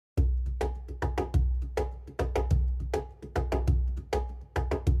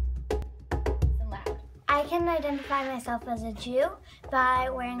I can identify myself as a Jew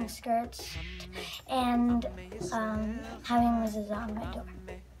by wearing skirts and having mezuzah on my door.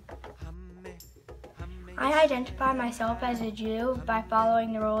 I identify myself as a Jew by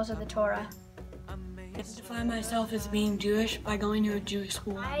following the rules of the Torah. I identify myself as being Jewish by going to a Jewish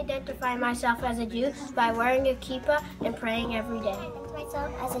school. I identify myself as a Jew by wearing a kippah and praying every day. I identify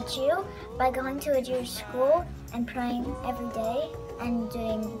myself as a Jew by going to a Jewish school and praying every day and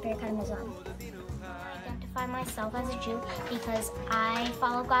doing Birkat Hamazon. I identify myself as a Jew because I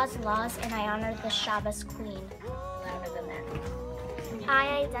follow God's laws and I honor the Shabbos queen.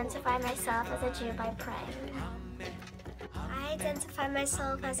 I identify myself as a Jew by praying. I identify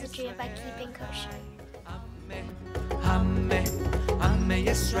myself as a Jew by keeping kosher.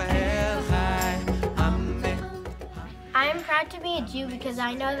 I am proud to be a Jew because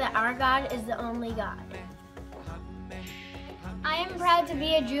I know that our God is the only God. I am proud to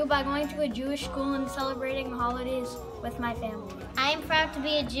be a Jew by going to a Jewish school and celebrating holidays with my family. I am proud to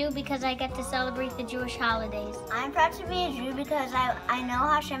be a Jew because I get to celebrate the Jewish holidays. I'm proud to be a Jew because I know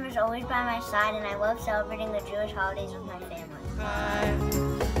Hashem is always by my side and I love celebrating the Jewish holidays with my family.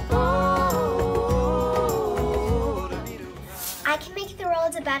 I can make the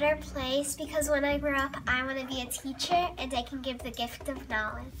world a better place because when I grow up, I want to be a teacher and I can give the gift of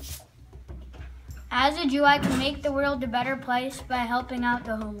knowledge. As a Jew, I can make the world a better place by helping out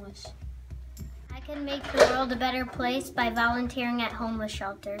the homeless. I can make the world a better place by volunteering at homeless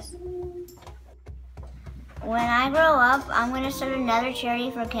shelters. When I grow up, I'm going to start another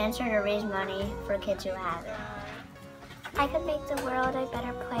charity for cancer to raise money for kids who have it. I can make the world a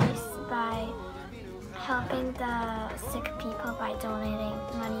better place by helping the sick people by donating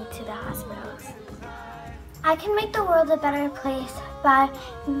money to the hospitals. I can make the world a better place by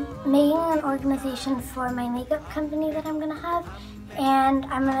making an organization for my makeup company that I'm going to have, and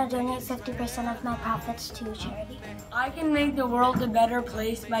I'm going to donate 50% of my profits to charity. I can make the world a better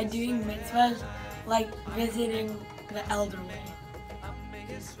place by doing mitzvahs like visiting the elderly.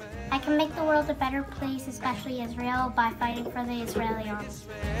 I can make the world a better place, especially Israel, by fighting for the Israeli army.